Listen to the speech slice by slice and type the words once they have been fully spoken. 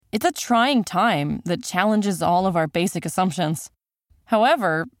It's a trying time that challenges all of our basic assumptions.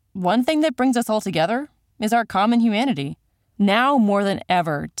 However, one thing that brings us all together is our common humanity. Now more than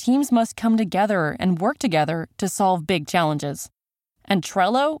ever, teams must come together and work together to solve big challenges. And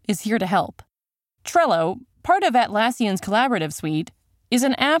Trello is here to help. Trello, part of Atlassian's collaborative suite, is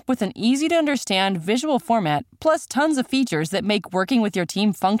an app with an easy-to-understand visual format plus tons of features that make working with your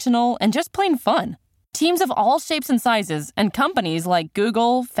team functional and just plain fun. Teams of all shapes and sizes and companies like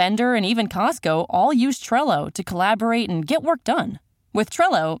Google, Fender, and even Costco all use Trello to collaborate and get work done. With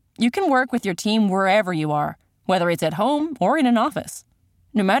Trello, you can work with your team wherever you are, whether it's at home or in an office.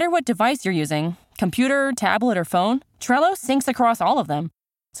 No matter what device you're using, computer, tablet, or phone, Trello syncs across all of them,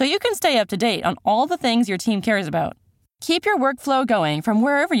 so you can stay up to date on all the things your team cares about. Keep your workflow going from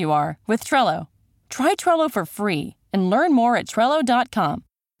wherever you are with Trello. Try Trello for free and learn more at Trello.com.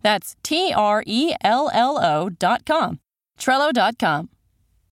 That's Trello.com. Trello.com.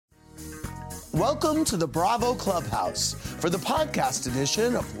 Welcome to the Bravo Clubhouse for the podcast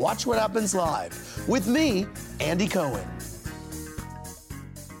edition of Watch What Happens Live with me, Andy Cohen.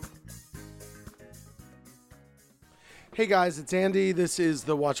 Hey guys, it's Andy. This is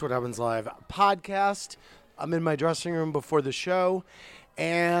the Watch What Happens Live podcast. I'm in my dressing room before the show,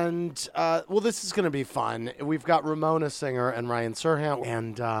 and, this is going to be fun. We've got Ramona Singer and Ryan Serhant,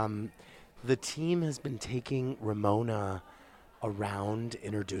 and the team has been taking Ramona around,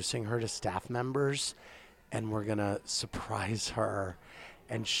 introducing her to staff members, and we're going to surprise her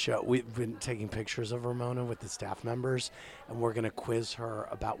and show. We've been taking pictures of Ramona with the staff members, and we're going to quiz her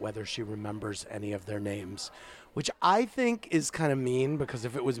about whether she remembers any of their names, which I think is kind of mean, because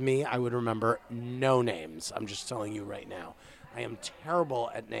if it was me, I would remember no names. I'm just telling you right now. I am terrible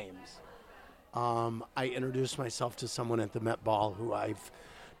at names. I introduced myself to someone at the Met Ball who I've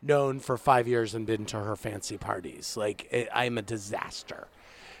known for 5 years and been to her fancy parties. I'm a disaster.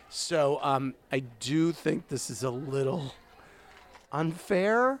 So I do think this is a little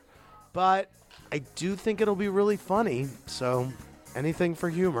unfair, but I do think it'll be really funny. So anything for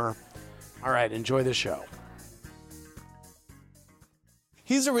humor. All right, enjoy the show.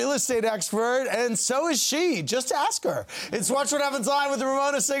 He's a real estate expert, and so is she. Just ask her. It's Watch What Happens Live with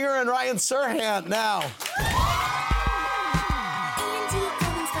Ramona Singer and Ryan Serhant now.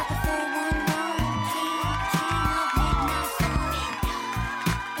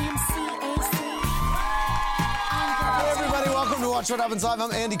 Watch What Happens Live.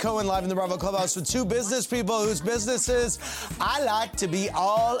 I'm Andy Cohen, live in the Bravo Clubhouse with two business people whose businesses I like to be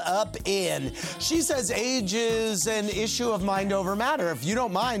all up in. She says age is an issue of mind over matter. If you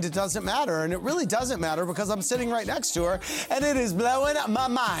don't mind, it doesn't matter. And it really doesn't matter, because I'm sitting right next to her, and it is blowing my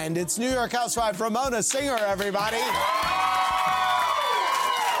mind. It's New York housewife Ramona Singer, everybody.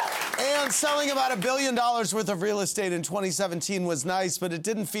 And selling about $1 billion worth of real estate in 2017 was nice, but it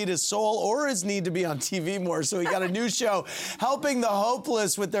didn't feed his soul or his need to be on TV more. So he got a new show helping the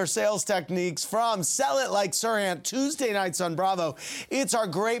hopeless with their sales techniques from Sell It Like Serhant, Tuesday nights on Bravo. It's our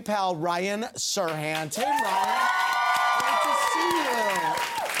great pal, Ryan Serhant. Hey, Ryan. Great to see you.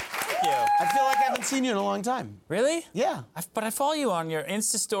 Thank you. I feel like I haven't seen you in a long time. Really? Yeah. But I follow you on your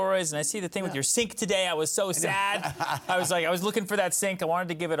Insta stories, and I see the thing with your sink today. I was so sad. I was looking for that sink. I wanted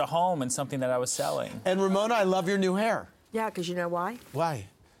to give it a home and something that I was selling. And Ramona, I love your new hair. Yeah, because you know why? Why?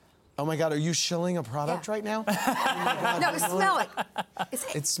 Oh my God, are you shilling a product right now? Oh my God, No, smell it.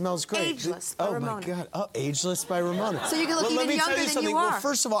 It smells great. Ageless by Ramona. Oh my God. Oh, Ageless by Ramona. So you can look let even me tell younger you than something. you Well, are.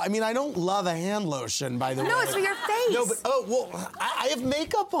 first of all, I mean, I don't love a hand lotion, by the way. No, it's for your face. No, but I have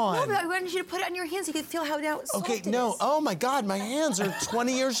makeup on. No, but I wanted you to put it on your hands so you can feel how soft Okay, it no. is. Oh my God, my hands are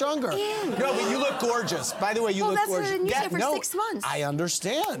 20 years younger. Ew. No, but you look gorgeous. By the way, you look gorgeous. Well, that's been for 6 months. I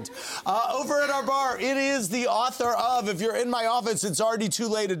understand. Over at our bar, it is the author of If You're in My Office, It's Already Too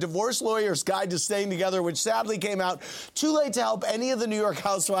Late, A Divorce Lawyer's Guide to Staying Together, which sadly came out too late to help any of the New York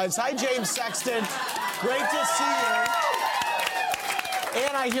housewives. Hi, James Sexton. Great to see you.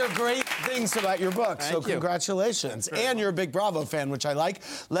 And I hear great things about your book, so congratulations. And you're a big Bravo fan, which I like.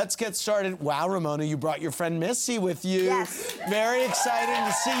 Let's get started. Wow, Ramona, you brought your friend Missy with you. Yes. Very exciting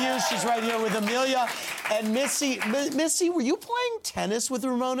to see you. She's right here with Amelia. And Missy, were you playing tennis with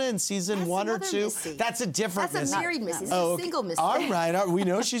Ramona in season 1 or 2? Missy. That's a different That's Missy. a married Missy. This is Oh, a single Missy. All right. We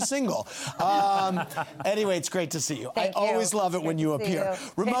know she's single. Anyway, it's great to see you. Thank I you. always love it when you Good to see appear.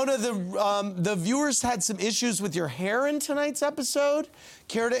 you. Ramona, the viewers had some issues with your hair in tonight's episode.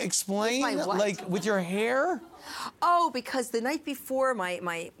 Care to explain? With my what? Like with your hair? Oh, because the night before,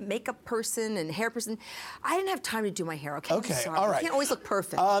 my makeup person and hair person, I didn't have time to do my hair, okay? Okay, I'm sorry. all right. I can't always look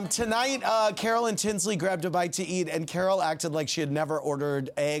perfect. Tonight, Carol and Tinsley grabbed a bite to eat, and Carol acted like she had never ordered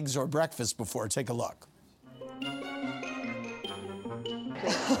eggs or breakfast before. Take a look.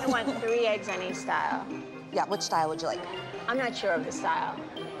 I want 3 eggs on each style. Yeah, which style would you like? I'm not sure of the style.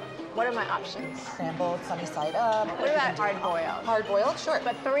 What are my options? Scrambled, sunny side up. What about hard boiled? Hard boiled, sure.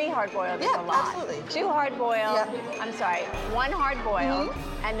 But 3 hard boiled is a lot. Absolutely. 2 hard boiled. Yeah. I'm sorry, 1 hard boiled,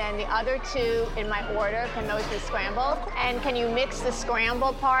 and then the other 2 in my order. Can those be scrambled? And can you mix the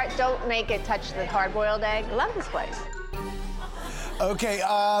scrambled part? Don't make it touch the hard boiled egg. I love this place. Okay,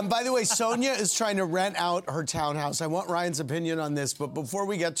 by the way, Sonia is trying to rent out her townhouse. I want Ryan's opinion on this, but before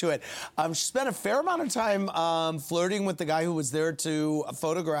we get to it, she spent a fair amount of time flirting with the guy who was there to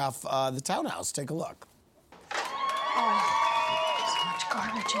photograph the townhouse. Take a look. Oh, so much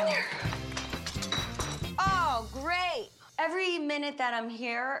garbage in there. Oh, great. Every minute that I'm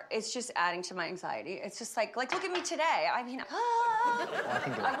here, it's just adding to my anxiety. It's just like look at me today. I mean,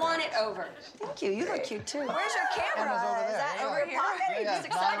 I want it over. Thank you. You look cute, too. Where's your camera? Camera's over there. Is that Yeah, over here? yeah, He's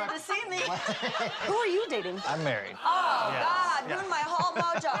excited to see me. Who are you dating? I'm married. Oh, Yes. God. Yes. Ruined my whole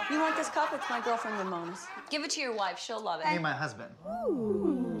mojo. You want this cup? It's my girlfriend Ramona's. Give it to your wife. She'll love it. Me and my husband.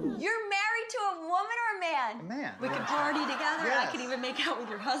 You're married to a woman or a man? A man. We could party together. Yes. I could even make out with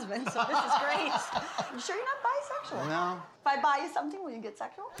your husband, so this is great. You sure you're not bisexual? No. If I buy you something, will you get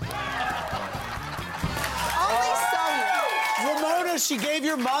sexual? Only Sonia. Ramona, she gave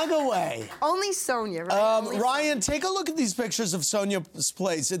your mug away. Only Sonia, right? Only Ryan, take a look at these pictures of Sonia's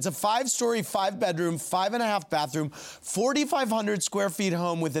place. It's a 5-story, 5-bedroom, 5.5 bathroom, 4,500 square feet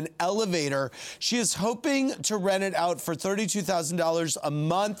home with an elevator. She is hoping to rent it out for $32,000 a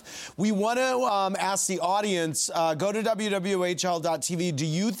month. We want to ask the audience, go to WWHL.tv. Do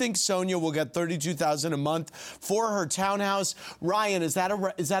you think Sonia will get $32,000 a month for her townhouse? Ryan, is that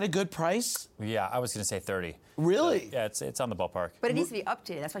a good price? Yeah, I was going to say 30. Really? Yeah, it's on the ballpark. But it needs to be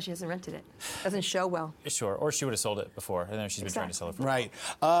updated. That's why she hasn't rented it. Doesn't show well. Sure, or she would have sold it before, and then she's been trying to sell it for. Right.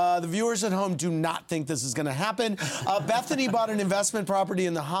 The viewers at home do not think this is going to happen. Bethany bought an investment property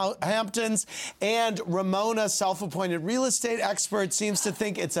in the Hamptons, and Ramona, self-appointed real estate expert, seems to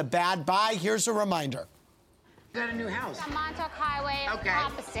think it's a bad buy. Here's a reminder. Got a new house. On Montauk Highway, Okay.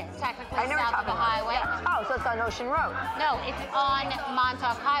 opposite, technically I know south of the highway. Oh, so it's on Ocean Road. No, it's on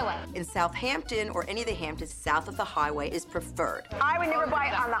Montauk Highway. In Southampton or any of the Hamptons, south of the highway is preferred. I would never buy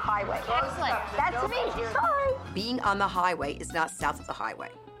it on the highway. Excellent. That's me. Sorry. Being on the highway is not south of the highway.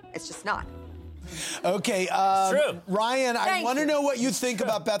 It's just not. Okay, true. Ryan, I Thank want to you. know what you think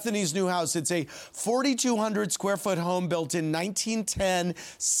about Bethany's new house. It's a 4,200 square foot home built in 1910,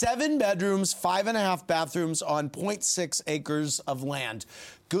 7 bedrooms, 5.5 bathrooms on 0.6 acres of land.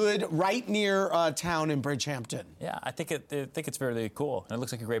 Good, right near town in Bridgehampton. Yeah, I think it's very cool, and it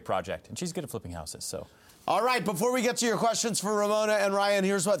looks like a great project. And she's good at flipping houses, so. All right, before we get to your questions for Ramona and Ryan,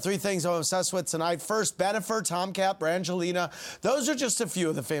 here's what 3 things I'm obsessed with tonight. First, Bennifer, Tomcat, Brangelina. Those are just a few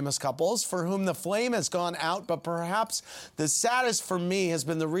of the famous couples for whom the flame has gone out, but perhaps the saddest for me has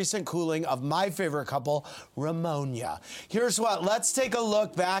been the recent cooling of my favorite couple, Ramona. Here's what, let's take a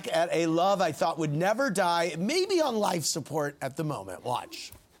look back at a love I thought would never die, maybe on life support at the moment.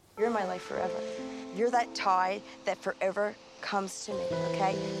 Watch. You're in my life forever. You're that tie that forever comes to me,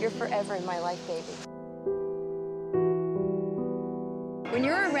 okay? You're forever in my life, baby. When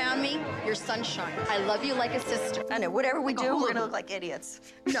you're around me, you're sunshine. I love you like a sister. I know, whatever we do, we're gonna look like idiots.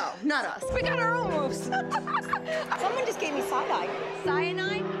 No, not us. We got our own moves. Someone just gave me cyanide.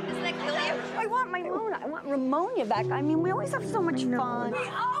 Cyanide? Doesn't that kill you? I want my Ramona. I want Ramona back. I mean, we always have so much fun. We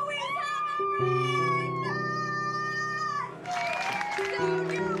always have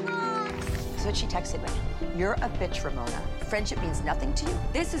So she texted me. You're a bitch, Ramona. Friendship means nothing to you?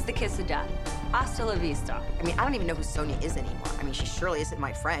 This is the kiss of death. Hasta la vista. I mean, I don't even know who Sonia is anymore. I mean, she surely isn't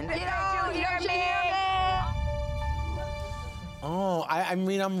my friend. You hear me? Oh, I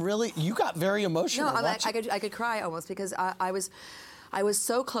mean, I'm really, you got very emotional. No, I could cry almost because I was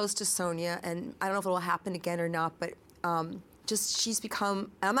so close to Sonia, and I don't know if it will happen again or not, but just she's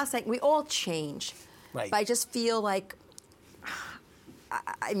become, and I'm not saying we all change, Right. but I just feel like,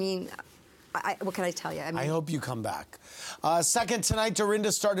 I mean, what can I tell you? I mean, I hope you come back. Second, tonight,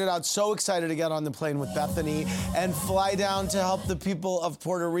 Dorinda started out so excited to get on the plane with Bethany and fly down to help the people of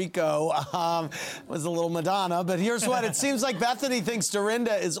Puerto Rico. Was a little Madonna, but here's what. It seems like Bethany thinks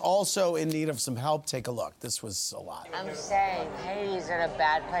Dorinda is also in need of some help. Take a look. This was a lot. I'm saying Haiti's in a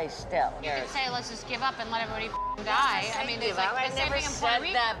bad place still. You could say, let's just give up and let everybody die. I mean, there's like I the same never thing in Puerto said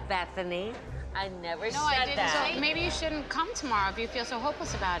Rico. that, Bethany. I never No, said I didn't. that. So maybe you shouldn't come tomorrow if you feel so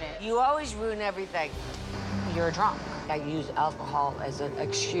hopeless about it. You always ruin everything. You're drunk. I use alcohol as an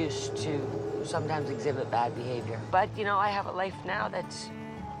excuse to sometimes exhibit bad behavior. But, you know, I have a life now that's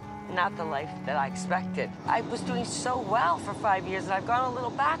not the life that I expected. I was doing so well for 5 years, and I've gone a little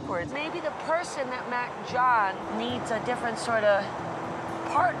backwards. Maybe the person that met John needs a different sort of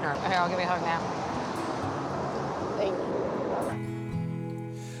partner. Here, I'll give you a hug now. Thank you.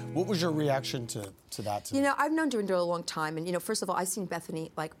 What was your reaction to that? You know, I've known Dorinda a long time, and you know, first of all, I've seen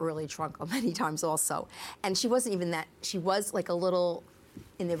Bethany like really drunk many times also, and she wasn't even that. She was like a little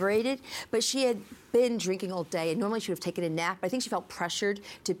inebriated, but she had been drinking all day, and normally she would have taken a nap. But I think she felt pressured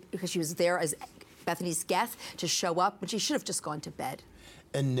because she was there as Bethany's guest to show up, but she should have just gone to bed.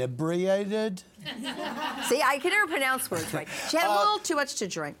 Inebriated? See, I can never pronounce words right. She had a little too much to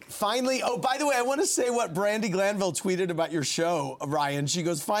drink. Finally, oh, by the way, I want to say what Brandy Glanville tweeted about your show, Ryan. She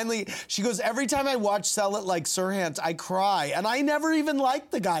goes, every time I watch Sell It Like Serhant, I cry. And I never even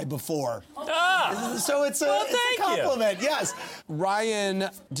liked the guy before. So it's a compliment, yes. Ryan,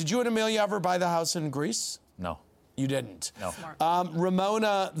 did you and Amelia ever buy the house in Greece? No. You didn't? No.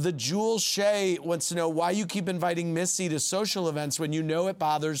 Ramona, the Jewel Shea wants to know why you keep inviting Missy to social events when you know it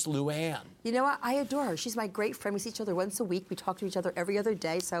bothers Luann. You know what? I adore her. She's my great friend. We see each other once a week. We talk to each other every other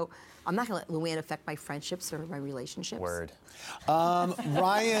day. So I'm not going to let Luann affect my friendships or my relationships. Word.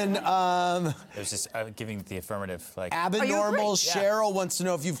 Ryan, it was just giving the affirmative. Like Abnormal Cheryl wants to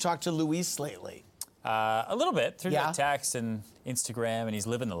know if you've talked to Luis lately. A little bit through the text and Instagram, and he's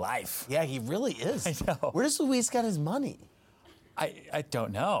living the life. Yeah, he really is. I know. Where does Luis get his money? I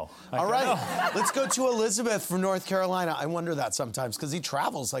don't know. All right, let's go to Elizabeth from North Carolina. I wonder that sometimes because he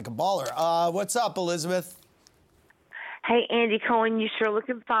travels like a baller. What's up, Elizabeth? Hey, Andy Cohen, you sure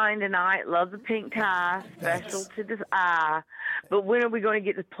looking fine tonight. Love the pink tie, special to the eye. But when are we going to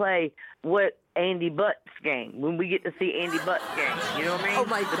get to play what Andy Butt's game? When we get to see Andy Butt's game, you know what I mean? Oh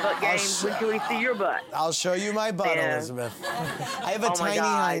my the butt game. When can we see your butt? I'll show you my butt, Elizabeth. I have a tiny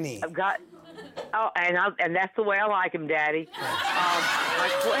hiney. I've got. Oh, and that's the way I like him, Daddy.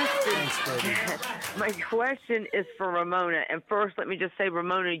 My question is for Ramona. And first, let me just say,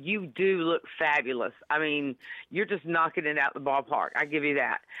 Ramona, you do look fabulous. I mean, you're just knocking it out the ballpark. I give you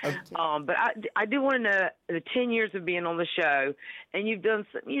that. Okay. But I do want to know the 10 years of being on the show, and you've done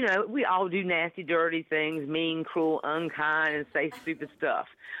some, you know, we all do nasty, dirty things, mean, cruel, unkind, and say stupid stuff.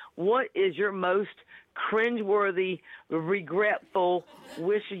 What is your most cringeworthy, regretful,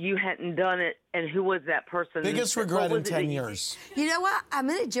 wish you hadn't done it, and who was that person? Biggest regret in 10 years. You know what? I'm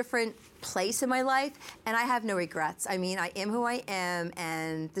in a different place in my life, and I have no regrets. I mean, I am who I am,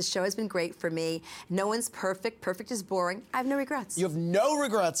 and the show has been great for me. No one's perfect. Perfect is boring. I have no regrets. You have no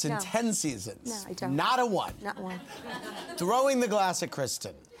regrets in 10 seasons? No, I don't. Not a one? Not one. Throwing the glass at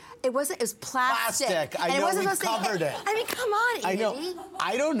Kristen. It wasn't. It was plastic. I know we covered it. I mean, come on, Andy. I know.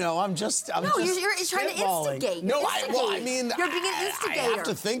 I don't know. I'm just. You're trying to instigate. No, I mean, you're being an instigator. I have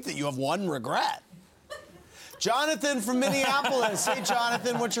to think that you have one regret. Jonathan from Minneapolis. Hey,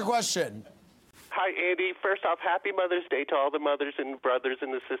 Jonathan, what's your question? Hi, Andy. First off, happy Mother's Day to all the mothers and brothers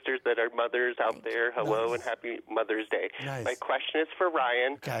and the sisters that are mothers out there. Hello, and happy Mother's Day. Nice. My question is for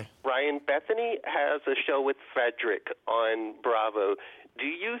Ryan. Okay. Ryan, Bethany has a show with Frederick on Bravo. Do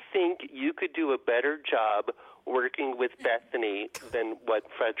you think you could do a better job working with Bethany than what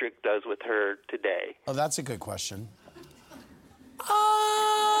Frederick does with her today? Oh, that's a good question.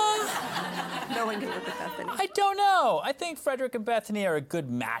 No one can work with Bethany. I don't know. I think Frederick and Bethany are a good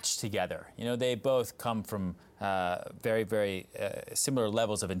match together. You know, they both come from very, very similar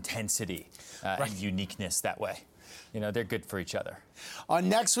levels of intensity and uniqueness that way. You know, they're good for each other. On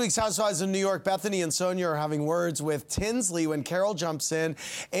next week's Housewives of New York, Bethany and Sonia are having words with Tinsley when Carol jumps in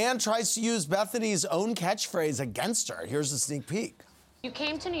and tries to use Bethany's own catchphrase against her. Here's a sneak peek. You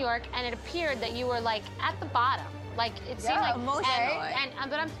came to New York, and it appeared that you were, like, at the bottom. Like, it seemed like...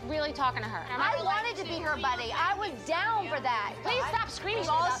 But I'm really talking to her. I wanted to be her buddy. I was down for that. Please stop screaming. We've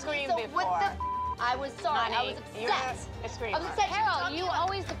all screamed before. What the I was sorry. I was upset. I was upset. Carol, you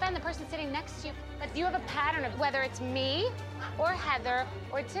always defend the person sitting next to you, but you have a pattern of whether it's me or Heather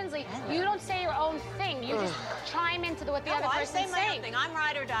or Tinsley, you don't say your own thing. You just chime into what the other person's saying. I say my own thing. I'm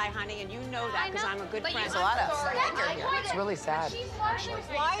ride or die, honey, and you know that because I'm a good friend. There's a lot of It's really sad.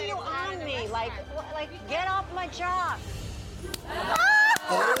 Why are you on me? Like, get off my job.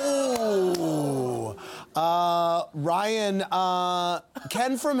 Ryan,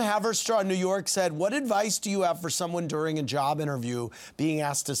 Ken from Haverstraw, New York said, what advice do you have for someone during a job interview being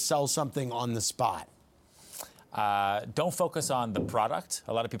asked to sell something on the spot? Don't focus on the product.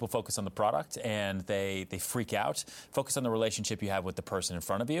 A lot of people focus on the product and they freak out. Focus on the relationship you have with the person in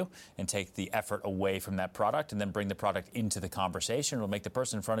front of you and take the effort away from that product and then bring the product into the conversation. It'll make the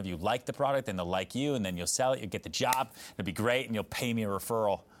person in front of you like the product and they'll like you and then you'll sell it, you'll get the job, it'll be great and you'll pay me a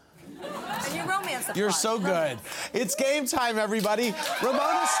referral. And you romance the You're plot. so good. It's game time, everybody.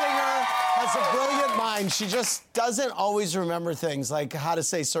 Ramona Singer has a brilliant mind. She just doesn't always remember things like how to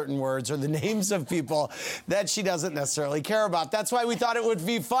say certain words or the names of people that she doesn't necessarily care about. That's why we thought it would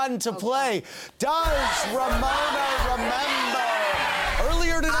be fun to play. Does Ramona remember?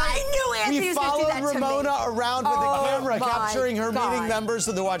 Earlier tonight, we followed Ramona around with a camera, capturing her meeting members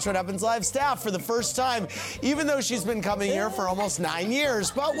of the Watch What Happens Live staff for the first time, even though she's been coming here for almost 9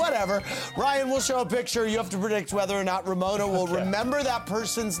 years. But whatever. Ryan will show a picture. You have to predict whether or not Ramona will remember that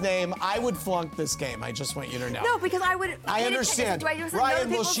person's name. I would flunk this game. I just want you to know. No, because I would. I understand. Ryan,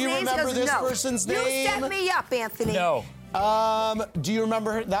 will she remember this person's name? You set me up, Anthony. No. Do you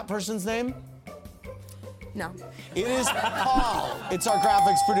remember that person's name? No. It is Paul. It's our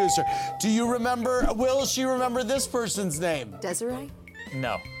graphics producer. Do you remember, will she remember this person's name? Desiree?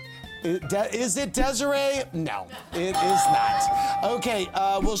 No. Is it Desiree? No, it is not. Okay,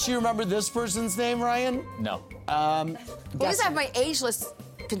 will she remember this person's name, Ryan? No. Well, I just have my ageless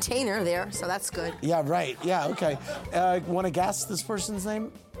container there, so that's good. Yeah, right. Yeah, okay. Want to guess this person's name?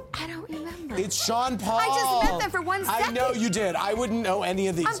 I don't remember. It's Sean Paul. I just met them for 1 second. I know you did. I wouldn't know any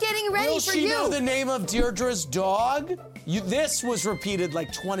of these. I'm getting ready Will for she you. know the name of Deirdre's dog? This was repeated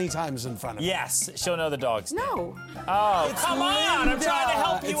like 20 times in front of me. Yes, she'll know the dog's name. No. Oh, It's come on! I'm Linda. trying to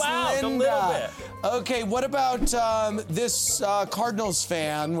help you It's out Linda. a little bit. Okay, what about this Cardinals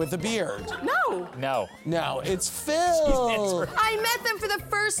fan with a beard? No. No. No, it's Phil. I met them for the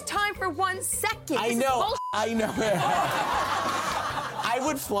first time for 1 second. I This is know. bullshit. I know. I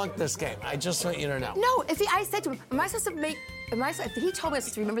would flunk this game. I just want you to know. No, I said to him, am I supposed to make, if he told me I was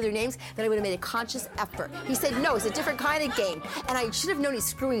supposed to remember their names, then I would have made a conscious effort. He said, no, it's a different kind of game. And I should have known he's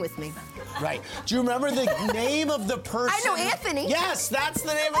screwing with me. Right. Do you remember the name of the person? I know Anthony. Yes, that's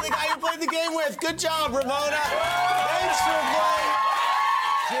the name of the guy you played the game with. Good job, Ramona. Thanks for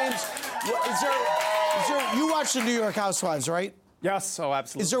playing. James, you watch the New York Housewives, right? Yes, oh,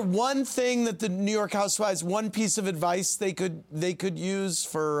 absolutely. Is there one thing that the New York Housewives, one piece of advice they could use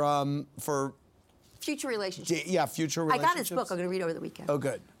for future relationships? Yeah, future relationships. I got his book. I'm going to read over the weekend. Oh,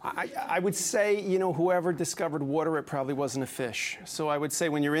 good. I would say, whoever discovered water, it probably wasn't a fish. So I would say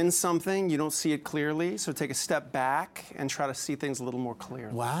when you're in something, you don't see it clearly. So take a step back and try to see things a little more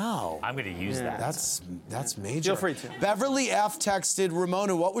clearly. Wow. I'm going to use that. That's major. Feel free to. Beverly F. texted,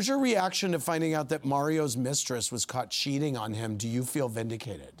 Ramona, what was your reaction to finding out that Mario's mistress was caught cheating on him? Do you feel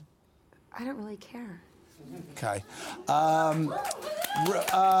vindicated? I don't really care. Okay.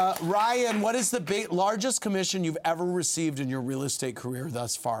 Ryan, what is the largest commission you've ever received in your real estate career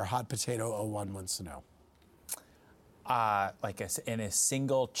thus far? Hot Potato 01 wants to know. In a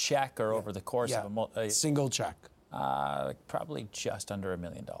single check or over the course of a single check? Probably just under $1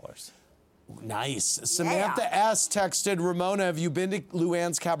 million. Nice. Samantha S. texted, Ramona, have you been to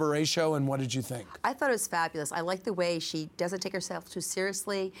Luann's cabaret show and what did you think? I thought it was fabulous. I like the way she doesn't take herself too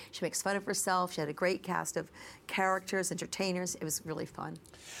seriously. She makes fun of herself. She had a great cast of characters, entertainers. It was really fun.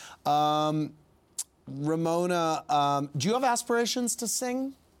 Ramona, do you have aspirations to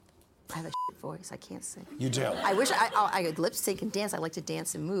sing? I have a voice. I can't sing. You do? I wish I could lip sync and dance. I like to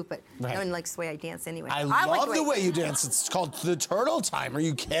dance and move, but Right. no one likes the way I dance anyway. I like love the way you dance. It's called the turtle time. Are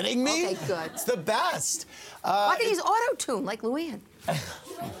you kidding me? Okay, good. It's the best. I can use auto-tune like Luann.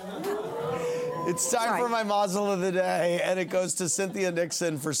 It's time for my mazel of the day, and it goes to Cynthia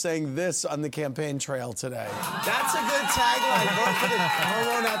Nixon for saying this on the campaign trail today. That's a good tagline. Vote for the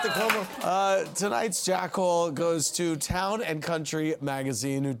Homo, not the Como. Tonight's Jackal goes to Town and Country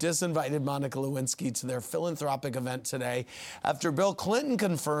magazine, who disinvited Monica Lewinsky to their philanthropic event today after Bill Clinton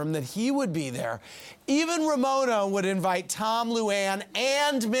confirmed that he would be there. Even Ramona would invite Tom, Luann,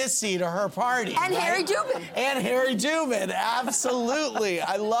 and Missy to her party. And Harry Dubin. And Harry Dubin, absolutely.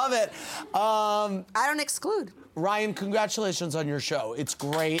 I love it. I don't exclude. Ryan, congratulations on your show. It's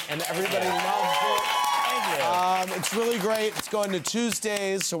great, and everybody loves it. Thank you. It's really great. It's going to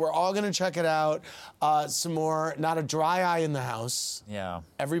Tuesdays, so we're all going to check it out. Some more, not a dry eye in the house. Yeah.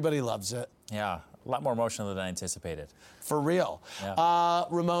 Everybody loves it. Yeah. A lot more emotional than I anticipated. For real. Yeah.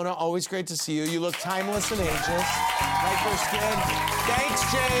 Ramona, always great to see you. You look timeless and ageless. Like your skin. Thanks,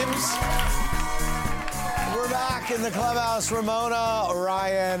 James. We're back in the clubhouse. Ramona,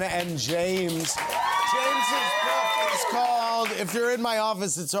 Ryan, and James. James's book is called, if you're in my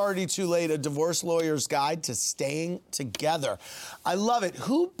office, it's already too late, A Divorce Lawyer's Guide to Staying Together. I love it.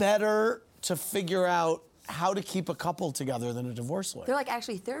 Who better to figure out how to keep a couple together than a divorce lawyer? They're like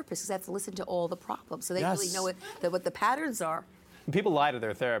actually therapists because they have to listen to all the problems, so they Yes. really know what the patterns are. People lie to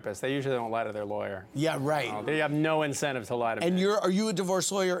their therapist. They usually don't lie to their lawyer. Yeah, right. They have no incentive to lie to And me. are you a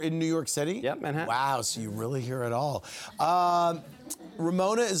divorce lawyer in New York City? Yep, Manhattan. Wow, so you really hear it all.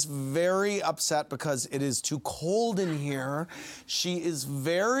 Ramona is very upset because it is too cold in here. She is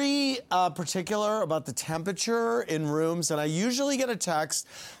very particular about the temperature in rooms, and I usually get a text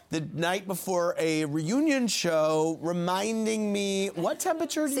the night before a reunion show reminding me, what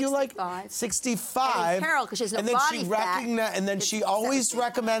temperature do you like? 65. And Carol, because she has no and then body she fat. And then she always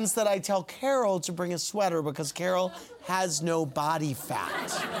recommends that I tell Carol to bring a sweater because Carol has no body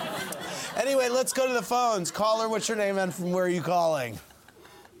fat. Anyway, let's go to the phones. Caller, what's your name and from where are you calling?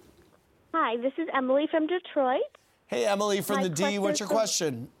 Hi, this is Emily from Detroit. Hey, Emily from the D. What's your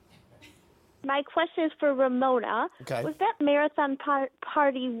question? My question is for Ramona. Okay. Was that marathon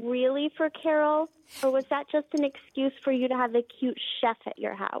party really for Carol, or was that just an excuse for you to have a cute chef at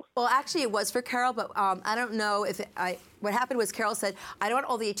your house? Well, actually, it was for Carol, but I don't know if what happened was Carol said, I don't want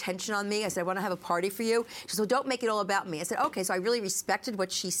all the attention on me. I said, I want to have a party for you. She said, well, don't make it all about me. I said, okay. So I really respected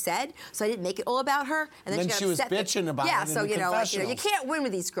what she said, so I didn't make it all about her. And then she was bitching about it. Yeah, in so the you can't win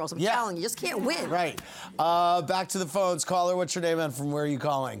with these girls. I'm telling you, just can't win. Right. Back to the phones. Caller, what's your name and from where are you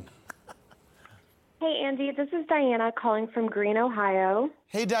calling? Hey, Andy, this is Diana calling from Greene, Ohio.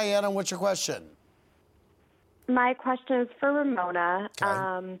 Hey, Diana, what's your question? My question is for Ramona.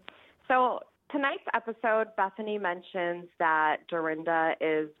 Okay. So tonight's episode, Bethany mentions that Dorinda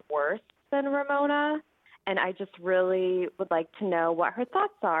is worse than Ramona, and I just really would like to know what her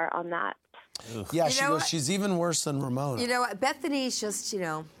thoughts are on that. Yeah, she goes, she's even worse than Ramona. You know what? Bethany's just,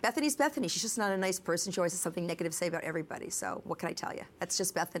 Bethany's Bethany. She's just not a nice person. She always has something negative to say about everybody. So what can I tell you? That's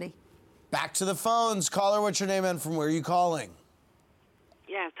just Bethany. Back to the phones. Caller, what's your name and from where are you calling?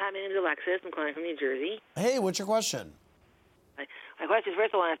 Yeah, hi, my name is Alexis. I'm calling from New Jersey. Hey, what's your question? My question is,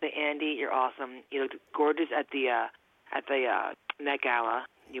 first of all, I want to say, Andy, you're awesome. You looked gorgeous at the Met Gala.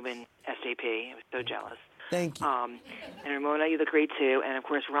 You win SJP. I was so jealous. Thank you. And Ramona, you look great too. And of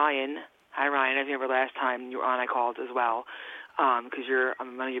course, Ryan. Hi, Ryan. I remember last time you were on, I called as well because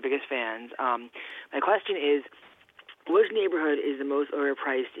I'm one of your biggest fans. My question is, which neighborhood is the most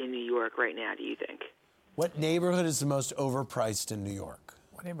overpriced in New York right now, do you think? What neighborhood is the most overpriced in New York?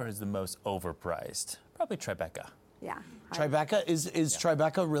 What neighborhood is the most overpriced? Probably Tribeca. Yeah. Tribeca? Is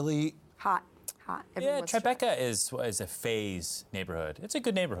Tribeca really... Hot. Yeah, Tribeca is a phase neighborhood. It's a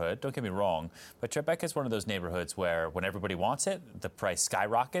good neighborhood, don't get me wrong, but Tribeca is one of those neighborhoods where when everybody wants it, the price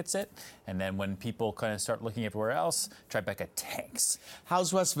skyrockets it, and then when people kind of start looking everywhere else, Tribeca tanks.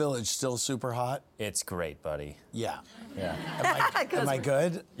 How's West Village? Still super hot? It's great, buddy. Yeah. Yeah. Am I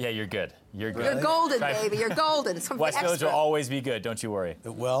good? Yeah, you're good. You're good. You're golden, baby. You're golden. It's West Village will always be good, don't you worry.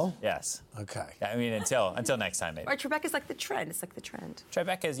 It will? Yes. Okay. I mean, until next time, maybe. Or Tribeca's like the trend. It's like the trend.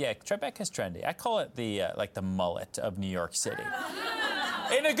 Tribeca's trendy. I call it the mullet of New York City.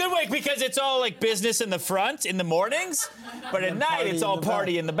 In a good way, because it's all like business in the front in the mornings, but at night it's all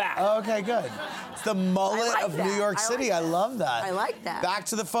party in the back. Oh, okay, good. It's the mullet of New York City. I love that. I like that. Back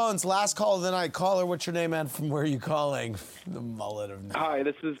to the phones. Last call of the night. Caller, what's your name and from where are you calling? The mullet of New York. Hi,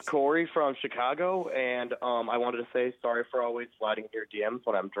 this is Corey from Chicago, and I wanted to say sorry for always sliding in your DMs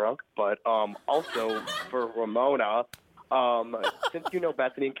when I'm drunk, but also for Ramona, since you know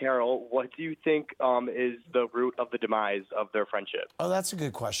Bethany and Carol, what do you think is the root of the demise of their friendship? Oh, that's a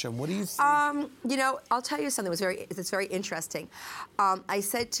good question. What do you think? I'll tell you something that's very interesting. I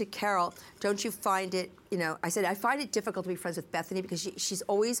said to Carol, don't you find it, I said, I find it difficult to be friends with Bethany because she's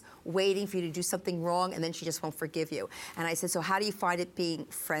always waiting for you to do something wrong and then she just won't forgive you. And I said, so how do you find it being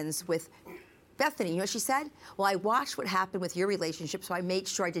friends with Bethany? You know what she said? Well, I watched what happened with your relationship, so I made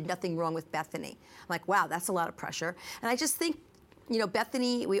sure I did nothing wrong with Bethany. I'm like, wow, that's a lot of pressure. And I just think,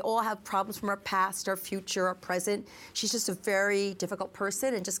 Bethany, we all have problems from our past, our future, our present. She's just a very difficult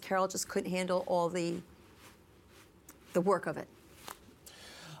person, and Carol just couldn't handle all the work of it.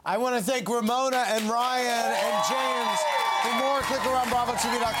 I want to thank Ramona and Ryan and James. For more, click around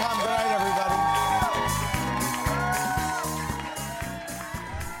BravoTV.com. Good night, everybody.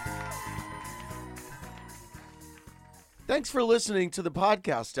 Thanks for listening to the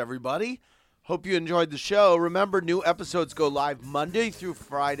podcast, everybody. Hope you enjoyed the show. Remember, new episodes go live Monday through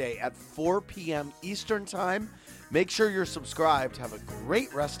Friday at 4 p.m. Eastern Time. Make sure you're subscribed. Have a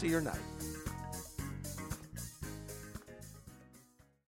great rest of your night.